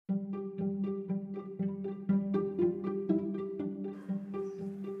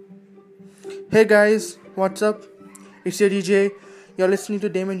Hey guys, what's up? It's your DJ. You're listening to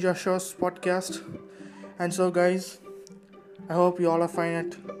Damon Joshua's podcast. And so, guys, I hope you all are fine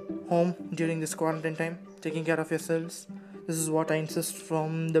at home during this quarantine time, taking care of yourselves. This is what I insist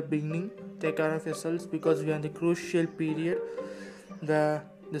from the beginning. Take care of yourselves because we are in the crucial period where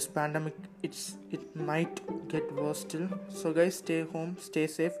this pandemic it might get worse still. So, guys, stay home, stay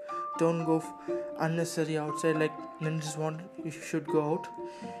safe. Don't go unnecessary outside. Like when you just want, you should go out.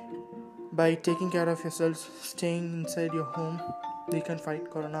 By taking care of yourselves, staying inside your home, we can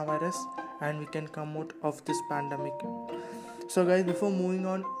fight coronavirus and we can come out of this pandemic. So guys, before moving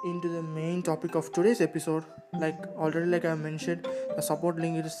on into the main topic of today's episode, like I mentioned, the support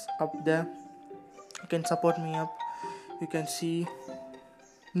link is up there. You can support me up. You can see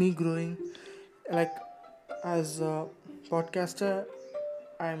me growing. Like as a podcaster,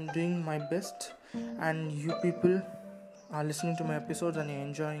 I'm doing my best, and you people are listening to my episodes and you're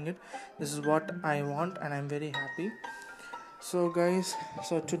enjoying it. This is what I want, and I'm very happy. So guys,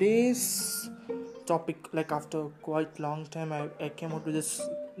 today's topic, like after quite long time, I came out with this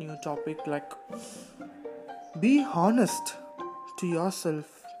new topic, like be honest to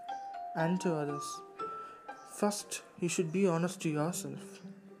yourself and to others. First, you should be honest to yourself.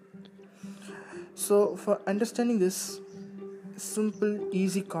 So for understanding this simple,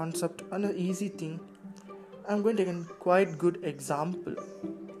 easy concept and an easy thing, I'm going to take a quite good example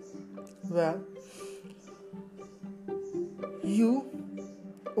where you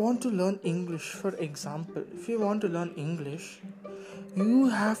want to learn English. For example, if you want to learn English, you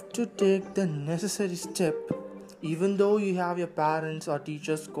have to take the necessary step, even though you have your parents or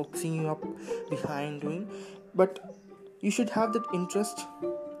teachers coaxing you up behind doing, but you should have that interest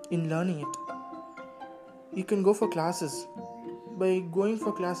in learning it. You can go for classes. By going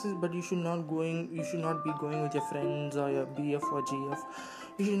for classes, but you should not be going with your friends or your BF or GF.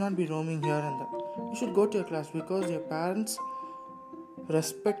 You should not be roaming here and there. You should go to your class because your parents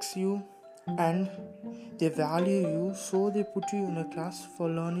respects you and they value you, so they put you in a class for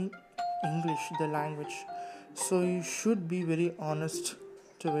learning English, the language. So you should be very honest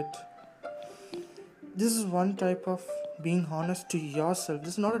to it. This is one type of being honest to yourself.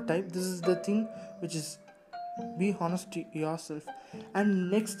 This is not a type, this is the thing which is be honest to yourself.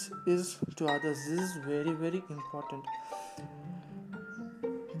 And next is to others. This is very, very important.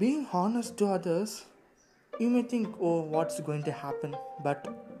 Being honest to others, you may think, oh, what's going to happen? But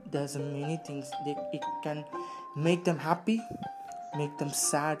there's many things. It can make them happy, make them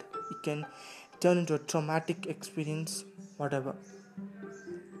sad. It can turn into a traumatic experience, whatever.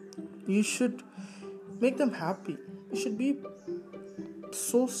 You should make them happy. You should be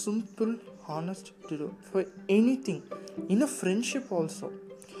so simple, honest to do for anything. In a friendship also.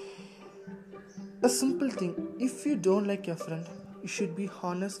 A simple thing. If you don't like your friend, you should be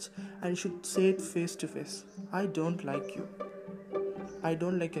honest and you should say it face to face. I don't like you. I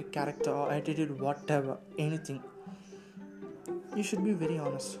don't like your character or attitude, whatever, anything. You should be very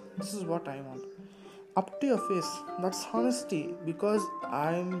honest. This is what I want. Up to your face. That's honesty, because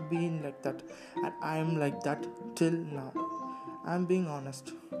I'm being like that and I'm like that till now. I'm being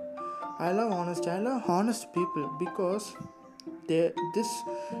honest. I love honesty. I love honest people because this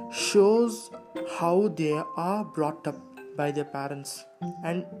shows how they are brought up by their parents,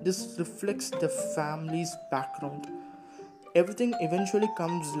 and this reflects the family's background. Everything eventually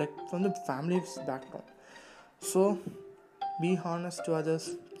comes like from the family's background. So be honest to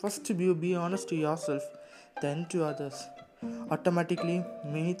others. First be honest to yourself, then to others. Automatically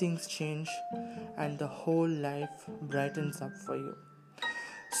many things change and the whole life brightens up for you.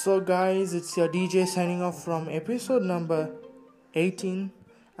 So guys, it's your DJ signing off from episode number 18.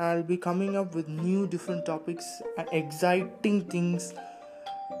 I'll be coming up with new different topics and exciting things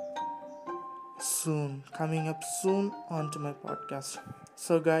coming up soon onto my podcast.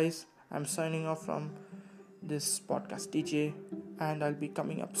 So guys, I'm signing off from this podcast DJ, and I'll be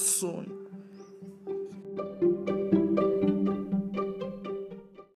coming up soon.